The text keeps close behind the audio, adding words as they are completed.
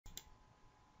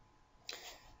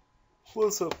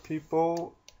What's up,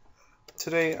 people?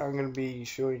 Today I'm going to be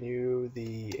showing you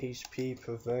the HP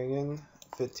Pavilion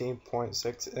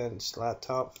 15.6-inch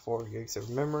laptop, 4 gigs of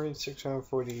memory,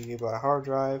 640 GB hard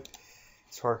drive,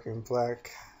 Sparking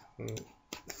Black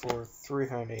for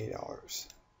 $380.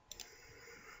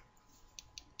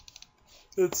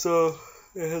 It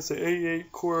has an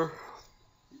A8 core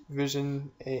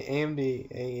Vision, AMD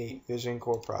A8 Vision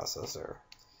core processor.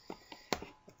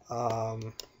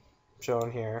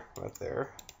 Shown here, right there.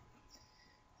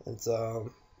 It's one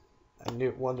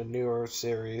of the newer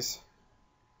series.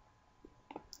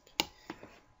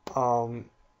 It's 1.9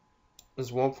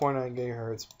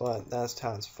 gigahertz, but that's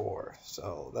times 4,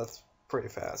 so that's pretty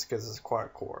fast because it's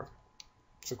quad core.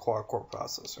 It's a quad core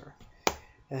processor.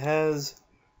 It has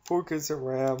 4 gigs of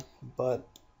RAM, but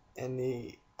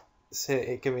it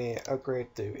can be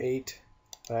upgraded to 8.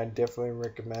 But I definitely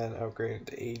recommend upgrading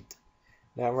to 8.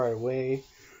 Not right away,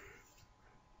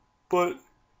 but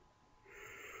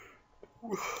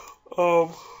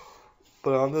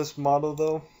on this model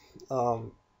though,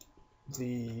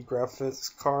 the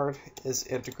graphics card is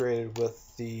integrated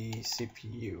with the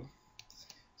CPU,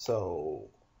 so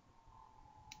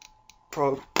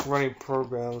running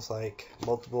programs like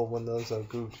multiple windows of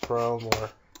Google Chrome or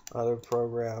other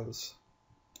programs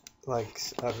like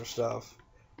other stuff,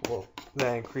 well,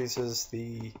 that increases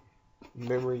the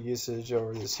memory usage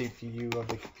over the CPU of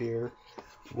the computer,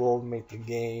 will make the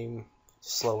game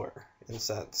slower in a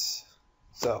sense.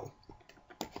 So,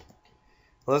 the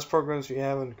less programs you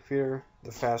have on the computer,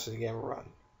 the faster the game will run,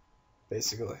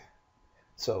 basically.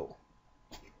 So,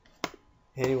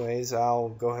 anyways, I'll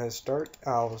go ahead and start.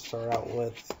 I'll start out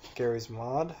with Gary's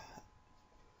Mod.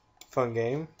 Fun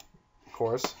game, of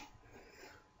course.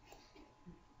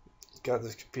 Got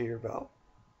this computer about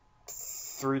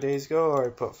 3 days ago. I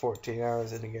put 14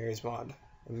 hours into Gary's Mod.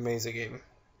 Amazing game.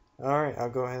 Alright, I'll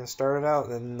go ahead and start it out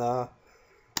and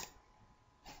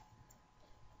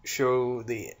show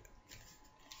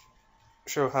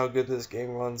how good this game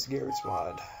runs Gary's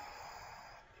Mod.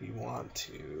 You want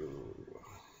to...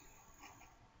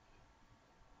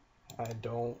 I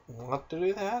don't want to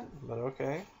do that, but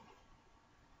okay.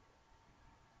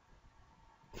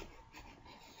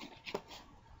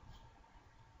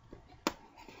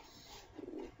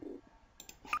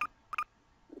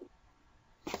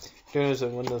 Doing this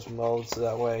in Windows mode, so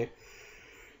that way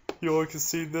you only can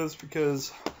see this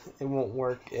because it won't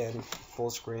work in full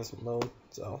screen mode.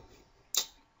 So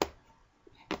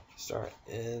start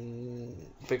in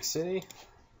big city.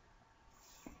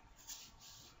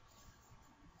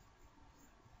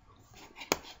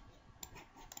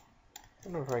 I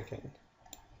wonder if I can.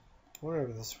 I wonder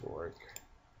if this will work.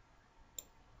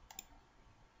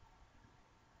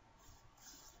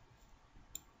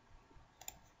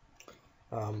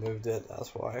 Moved it,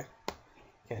 that's why.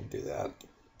 Can't do that.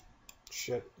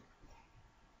 Shit.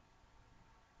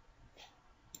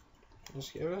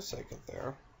 Just give it a second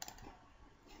there.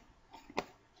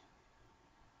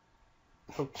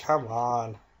 Oh, come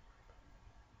on.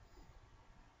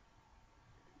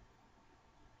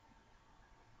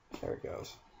 There it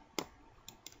goes.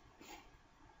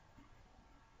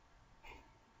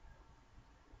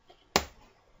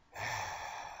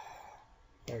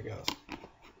 There it goes.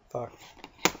 Fuck.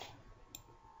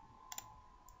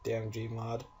 Damn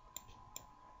Gmod.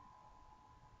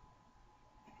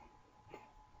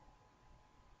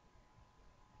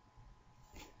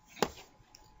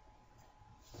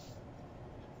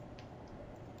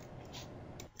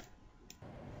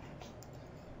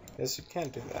 Guess you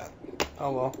can't do that.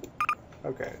 Oh well.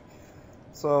 Okay.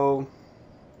 So,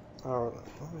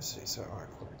 let me see. So,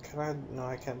 can I? No,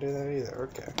 I can't do that either.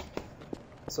 Okay.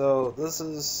 So this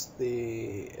is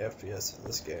the FPS of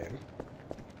this game.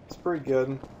 It's pretty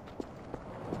good.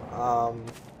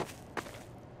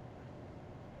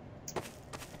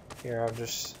 Here I'm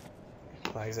just,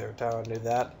 like every time I do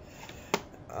that,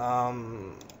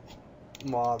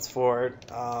 mods for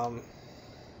it.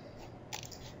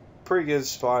 Pretty good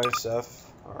spy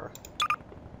stuff. Or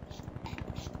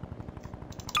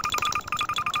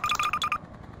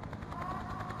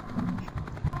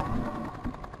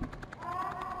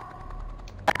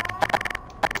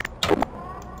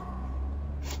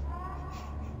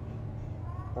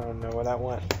I don't know where that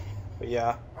went, but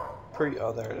yeah, pretty.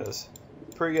 Oh, there it is.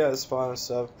 Pretty good at spawn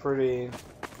stuff. Pretty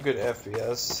good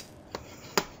FPS.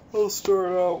 I'll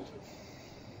start out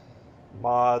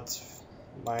mods,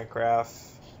 Minecraft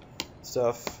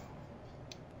stuff.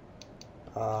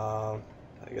 I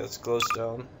guess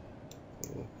glowstone,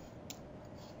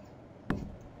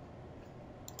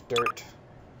 dirt,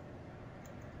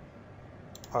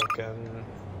 pumpkin,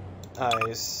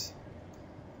 ice,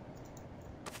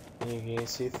 and you can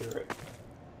see through it.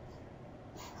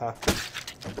 Huh.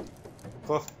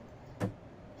 Poof.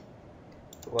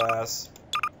 Glass.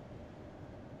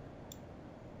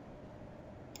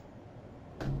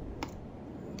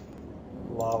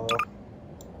 Lava.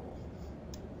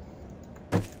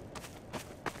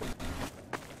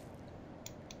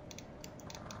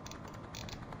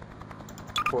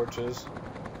 Torches.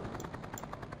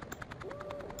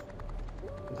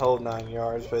 The whole 9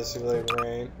 yards, basically,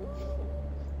 rain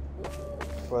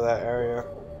for that area.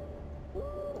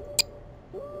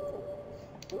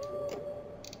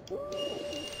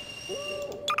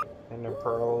 And the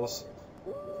pearls,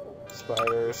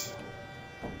 spiders.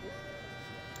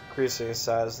 Increasing the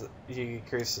size, you can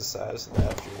increase the size of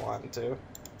that if you want to.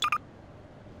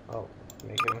 Oh,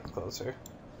 make it closer.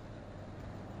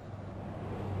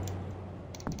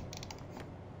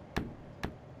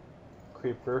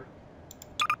 Creeper.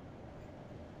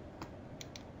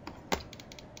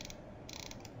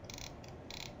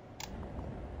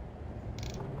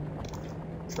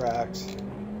 Tracks.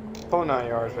 Whole 9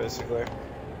 yards basically.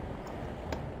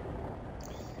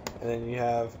 And then you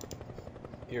have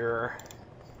your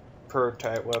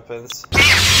prototype weapons.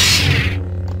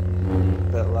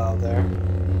 Bit loud there.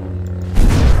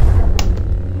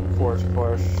 Force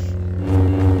push.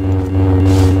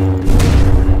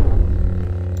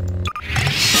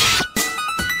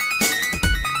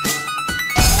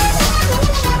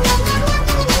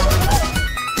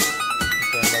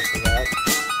 Stand up for that.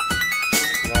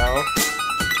 No.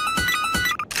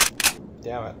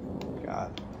 Damn it. God.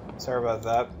 Sorry about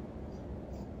that.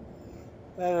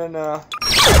 And then,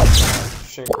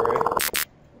 shrink ray.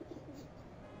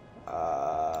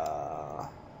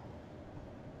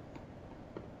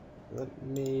 Let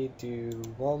me do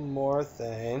one more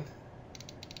thing.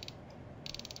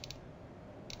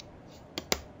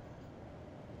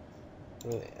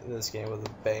 In this game with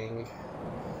a bang.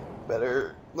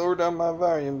 Better lower down my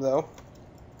volume though.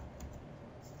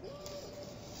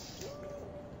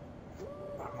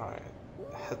 Alright.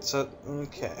 Headset.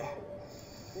 Okay.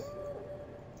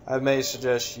 I may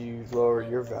suggest you lower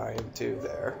your volume too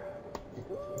there,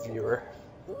 viewer.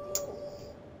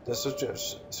 Just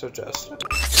suggest.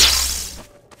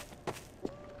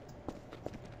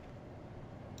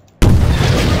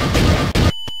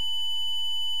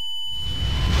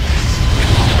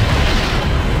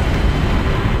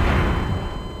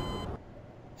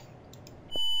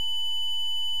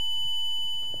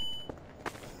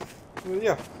 Well,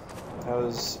 yeah, that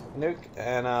was Nuke,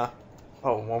 and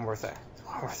oh, one more thing.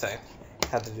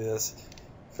 Had to do this.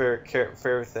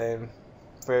 Favorite thing,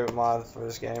 favorite mod for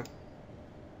this game.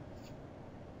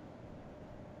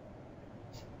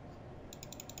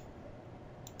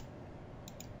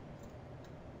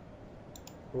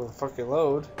 Will the fucking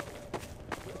load?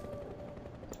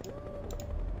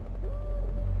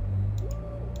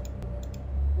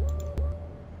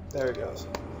 There it goes.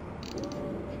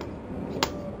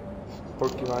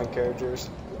 Pokemon characters.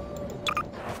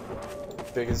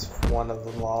 Biggest one of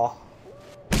them all.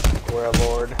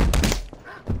 Warlord.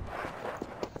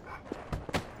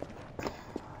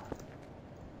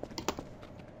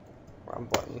 Wrong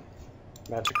button.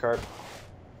 Magikarp.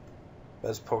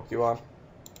 Best Pokemon.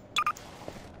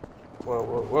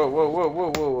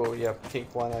 Whoa. Yeah,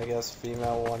 pink one, I guess.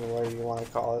 Female one, whatever you want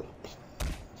to call it.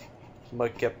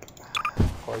 Mudkip.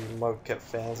 For you Mudkip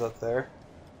fans out there.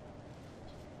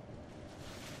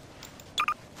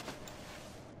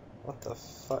 What the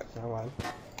fuck? Never mind.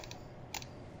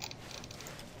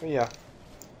 But yeah.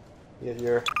 You have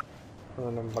your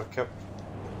random Mudkip.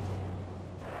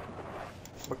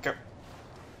 But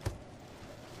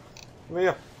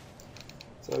yeah.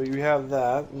 So you have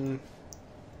that, and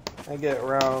I get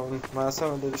around, last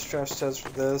time I did a stress test for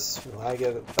this, I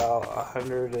get about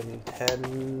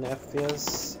 110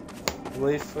 FPS, I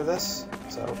believe, for this.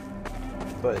 So,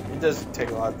 but it doesn't take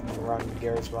a lot to run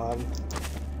Garrett's mod,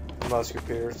 most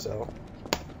computers, so.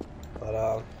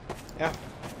 But, yeah.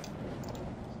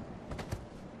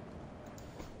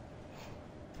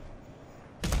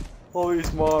 All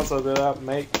these mods I did not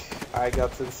make, I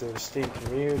got them through the Steam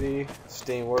community,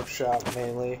 Steam Workshop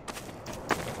mainly.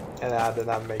 And I did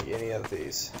not make any of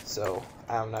these, so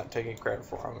I'm not taking credit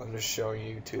for them. I'm just showing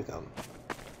you to them.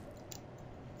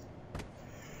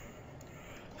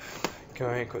 Go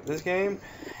ahead and quit this game,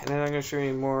 and then I'm going to show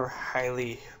you a more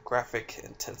highly graphic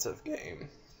intensive game.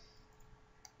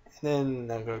 And then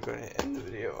I'm going to go ahead and end the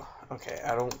video. Okay,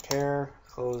 I don't care.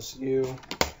 Close you.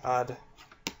 God.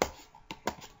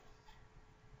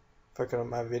 Fucking up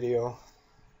my video.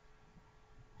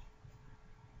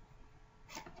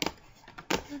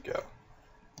 There we go.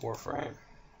 Warframe.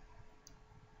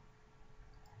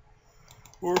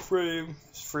 Warframe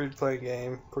is a free-to-play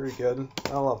game, pretty good.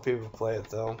 Not a lot of people play it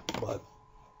though, but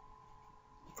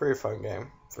pretty fun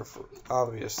game. For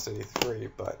obviously free,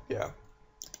 but yeah.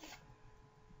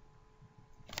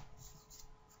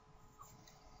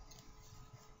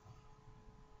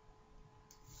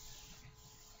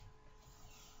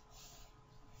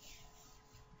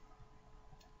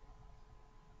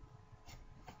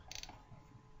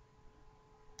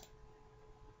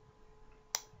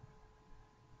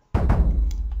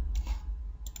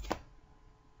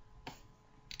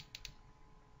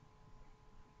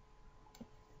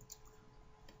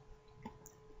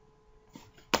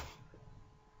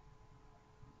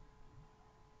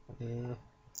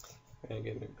 I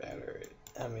get a new battery.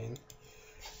 I mean,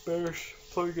 better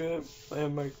plug it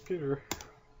in my computer.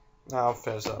 I'll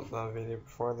finish up the video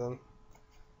before then.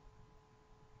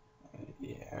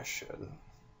 Yeah, I should.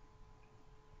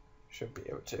 Should be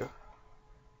able to.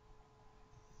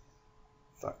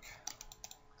 Fuck.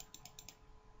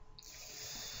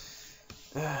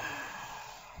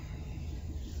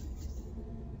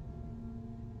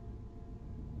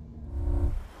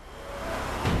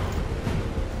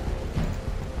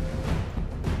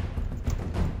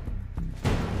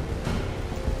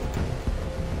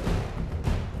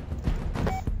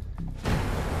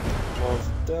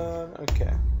 Done.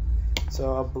 Okay,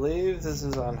 so I believe this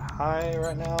is on high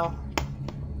right now,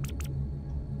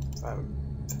 if I'm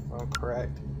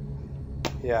correct.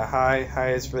 Yeah,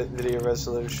 high is video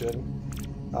resolution.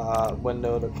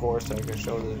 Windowed, of course, so I can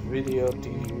show this video to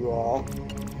you all.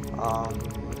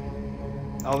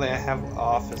 Only I have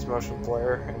off is motion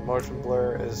blur, and motion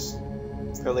blur is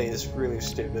really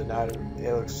stupid.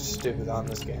 It looks stupid on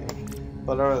this game,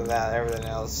 but other than that, everything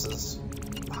else is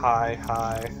high.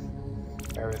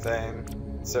 Everything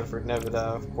except for Nevada,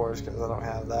 of course, because I don't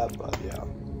have that, but yeah.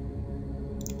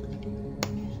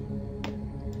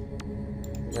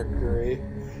 Mercury.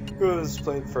 Let's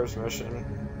play the first mission.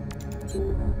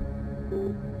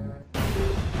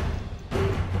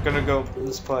 I'm gonna go,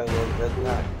 let's play a little bit,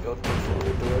 not go too far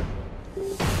into it.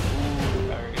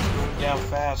 Alright, going down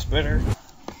fast, better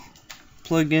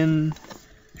plug in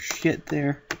shit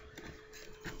there.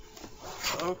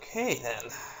 Okay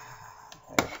then.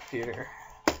 Computer.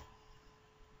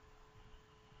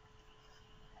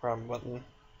 Wrong button.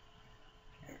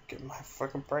 Get my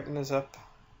fucking brightness up.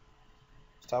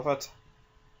 Stop it.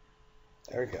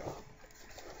 There we go.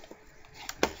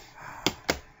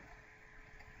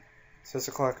 6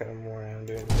 o'clock in the morning, I'm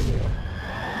doing the video.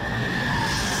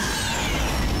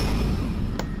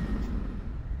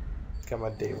 Got my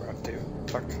day wrong too.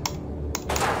 Fuck.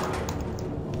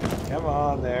 Come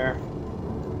on there.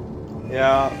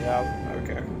 Yeah,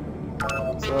 okay.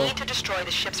 We need to destroy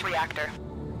the ship's reactor.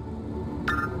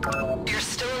 You're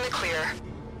still in the clear.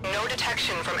 No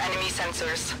detection from enemy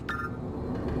sensors.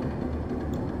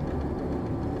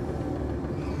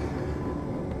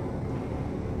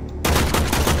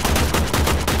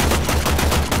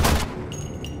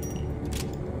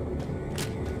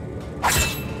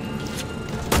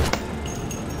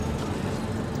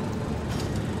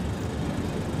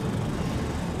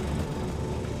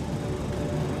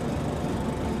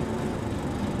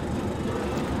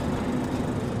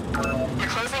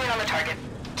 Closing in on the target.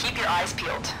 Keep your eyes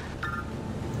peeled.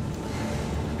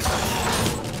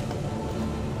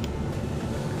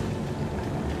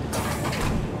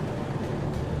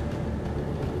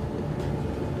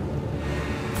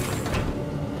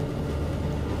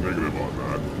 Negative on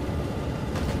that.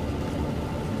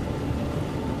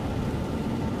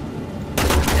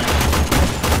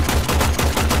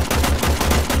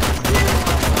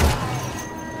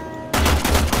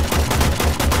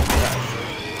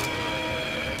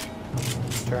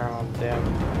 Turn on damn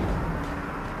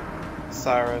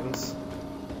sirens.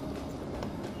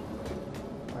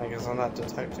 I guess I'm not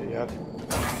detected yet.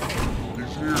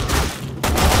 He's here.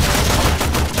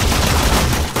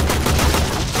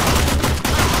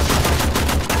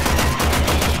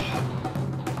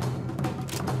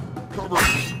 Cover.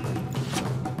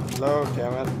 Low,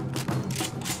 damn it.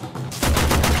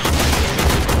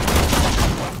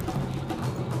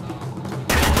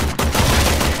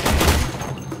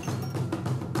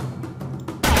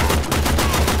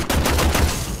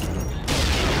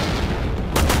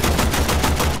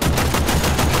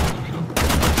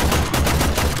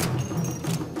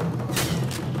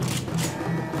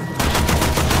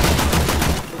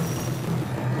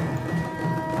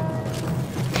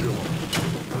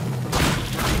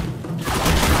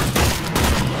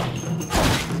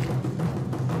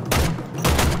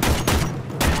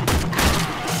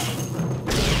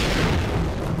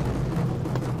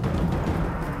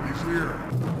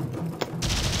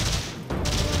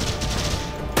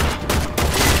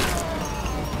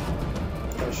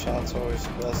 That's always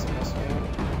the best in this game.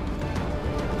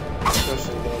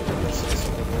 Especially the enemies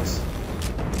in this.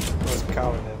 Most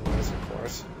common enemies, of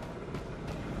course.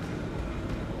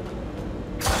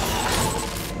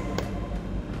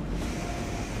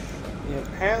 Yeah,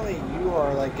 apparently you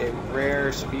are like a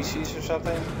rare species or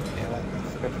something. Yeah, I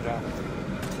forgot to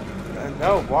jump.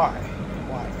 No, why?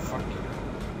 Why? Fuck you.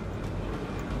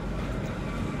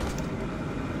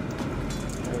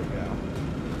 There we go.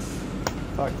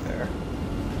 Fuck there.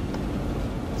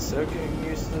 Still getting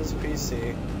used to this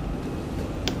PC.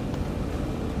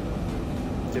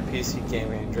 The PC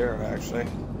gaming in general, actually.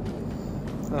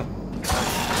 Huh.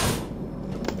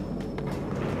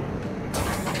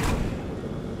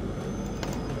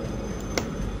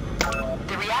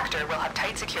 The reactor will have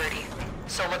tight security,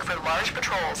 so look for large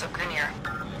patrols of Grenier.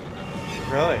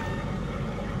 Really?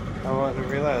 I wouldn't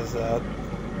realize that.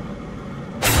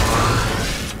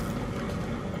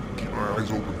 Keep my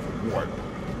eyes open for what?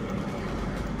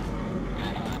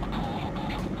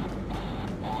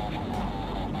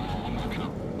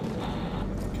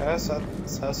 Can I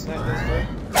assassinate this dude?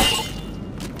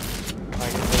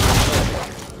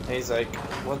 And he's like,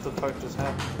 what the fuck just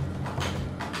happened?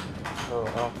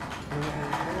 Oh.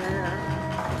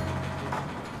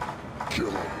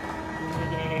 Kill him.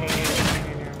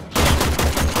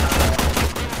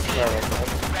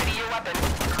 Ready your weapon.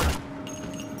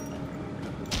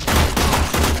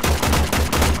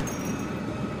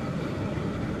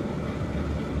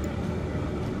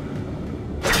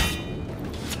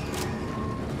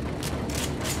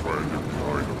 Trying to kind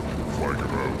of flag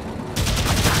him out.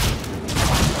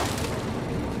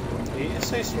 Did you just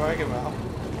say swag him out?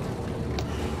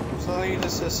 It's not like you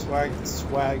just said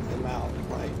swag them out.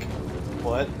 Like,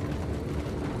 what?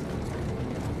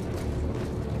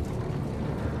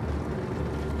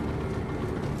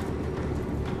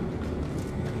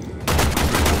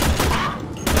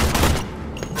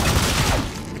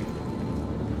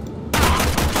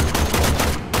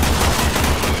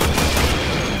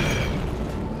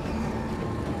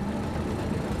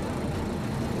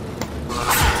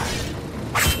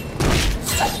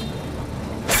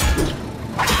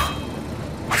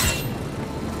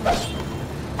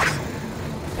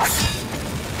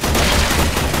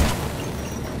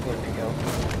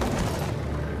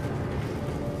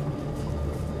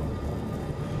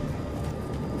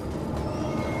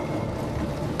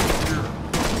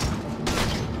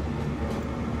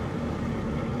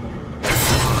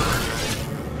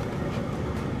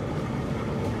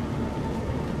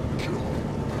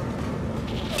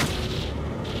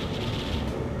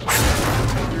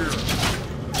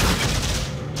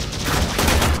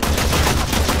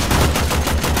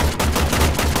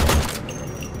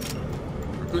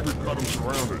 I think we've got him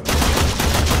surrounded.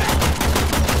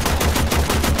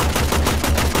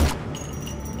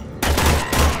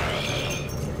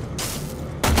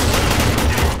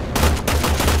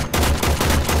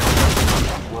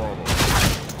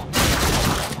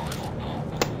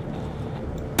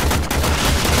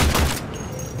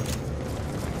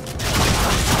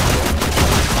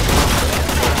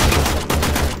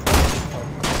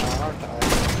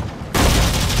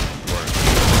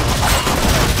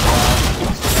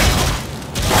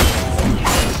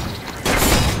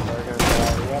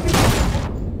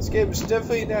 It's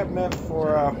definitely not meant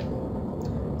for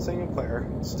single player.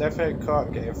 It's definitely a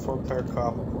co-op game, 4-player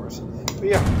co-op, of course. But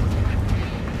yeah,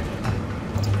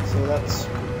 so that's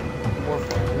more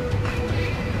fun.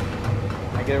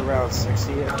 I get around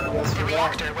 60 FPS The for that.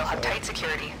 reactor will have tight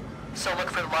security, so look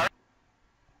for large.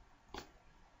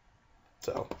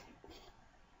 So.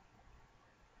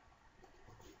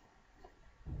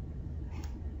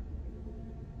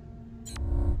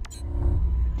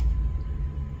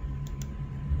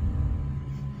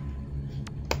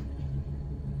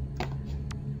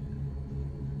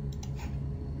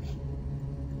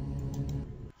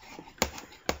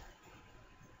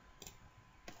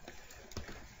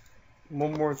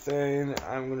 One more thing,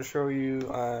 I'm going to show you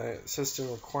a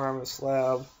system requirements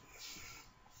lab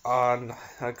on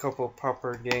a couple of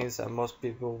proper games that most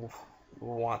people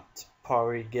want to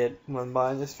probably get when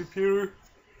buying this computer.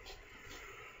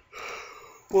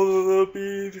 One of them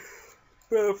being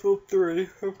Battlefield 3,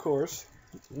 of course.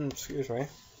 Excuse me.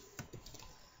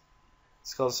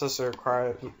 It's called System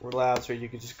Requirement Labs, where you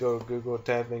can just go to Google,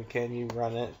 type in "can you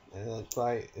run it," and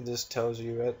it just tells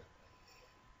you it.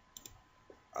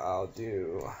 I'll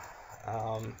do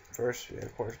first,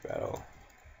 of course, Battlefield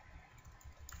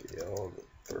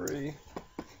 3.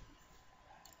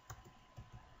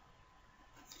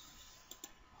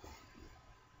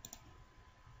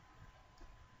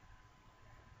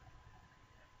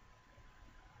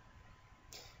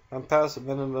 I'm past the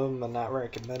minimum and not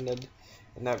recommended,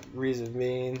 and that reason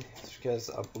being is because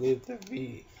I believe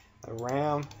the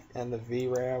RAM and the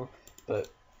VRAM, but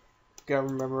you gotta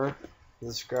remember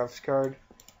this graphics card.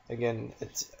 Again,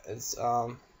 it's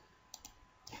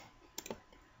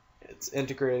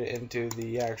integrated into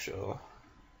the actual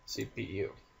CPU.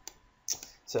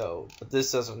 So, but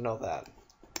this doesn't know that.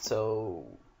 So,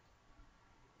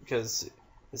 because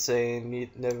it's saying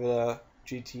NVIDIA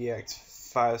GTX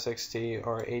 560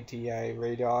 or ATI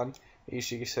Radeon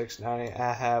HD 690,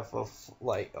 I have a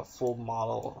full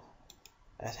model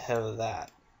ahead of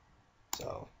that.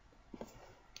 So,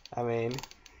 I mean,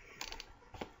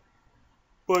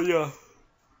 but yeah,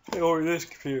 I ordered this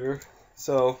computer.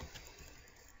 So,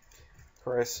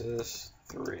 Crisis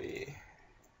 3.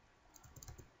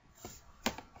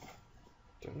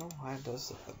 Don't know why it does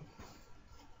that.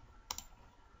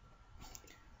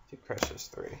 Do Crisis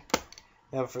 3.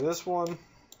 Now for this one,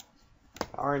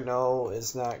 I already know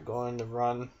it's not going to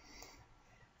run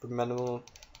for minimum,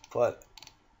 but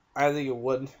I think it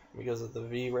would because of the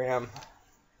VRAM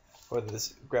for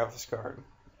this graphics card.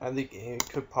 I think it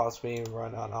could possibly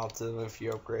run on Optimum if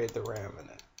you upgrade the RAM in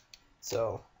it.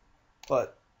 So,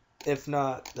 but if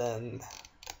not, then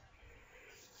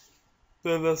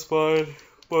that's fine.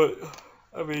 But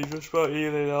I mean, just about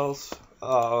anything else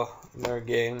in their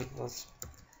game, let's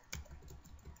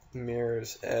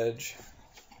Mirror's Edge.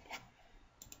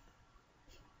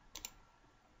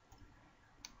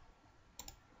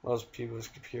 Most people's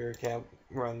computer can't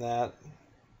run that,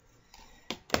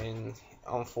 and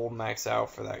I'm full max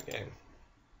out for that game.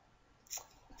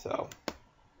 So,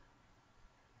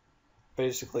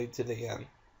 basically to the end.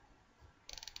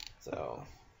 So,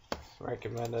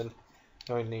 recommended.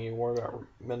 Don't need to worry about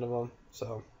minimum.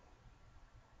 So,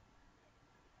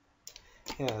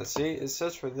 yeah, see, it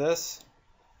says for this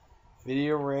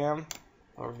video RAM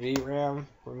or VRAM,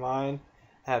 remind,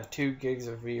 I have 2 gigs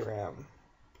of VRAM.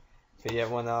 But yet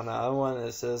when on the other one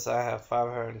it says I have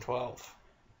 512.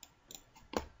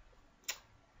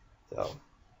 So,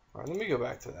 alright, let me go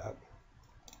back to that.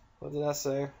 What did I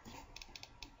say?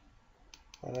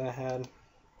 That I had.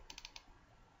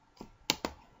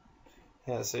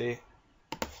 Yeah, see,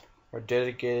 or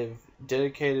dedicated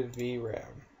VRAM.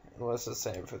 And what's the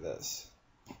same for this?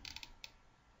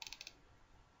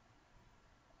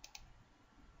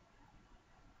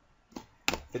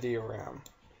 Video RAM.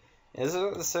 Isn't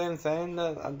it the same thing?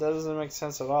 That doesn't make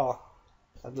sense at all.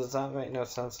 That does not make no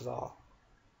sense at all.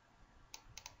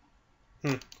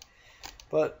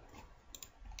 But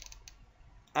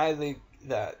I think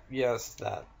that yes,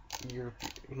 that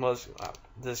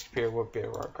this computer would be a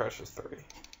Rock Crisis 3.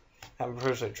 I haven't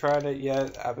personally tried it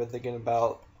yet. I've been thinking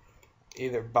about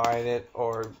either buying it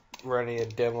or running a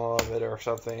demo of it or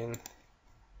something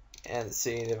and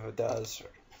seeing if it does.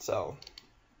 So,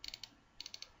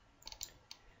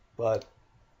 but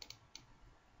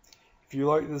if you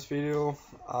like this video,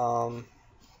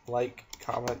 like,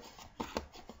 comment,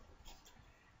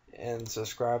 and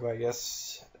subscribe, I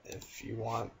guess, if you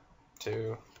want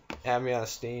to. Add me on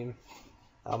Steam.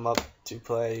 I'm up to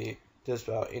play just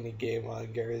about any game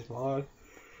on Gary's Mod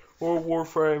or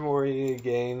Warframe or any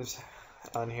games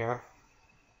on here.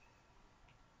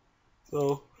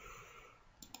 So,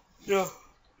 yeah.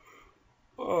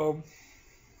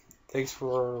 Thanks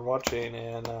for watching,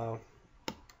 and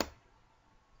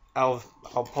I'll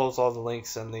post all the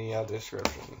links in the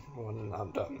description when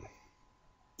I'm done.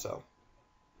 So,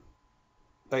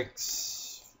 thanks.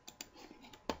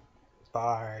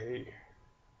 Bye.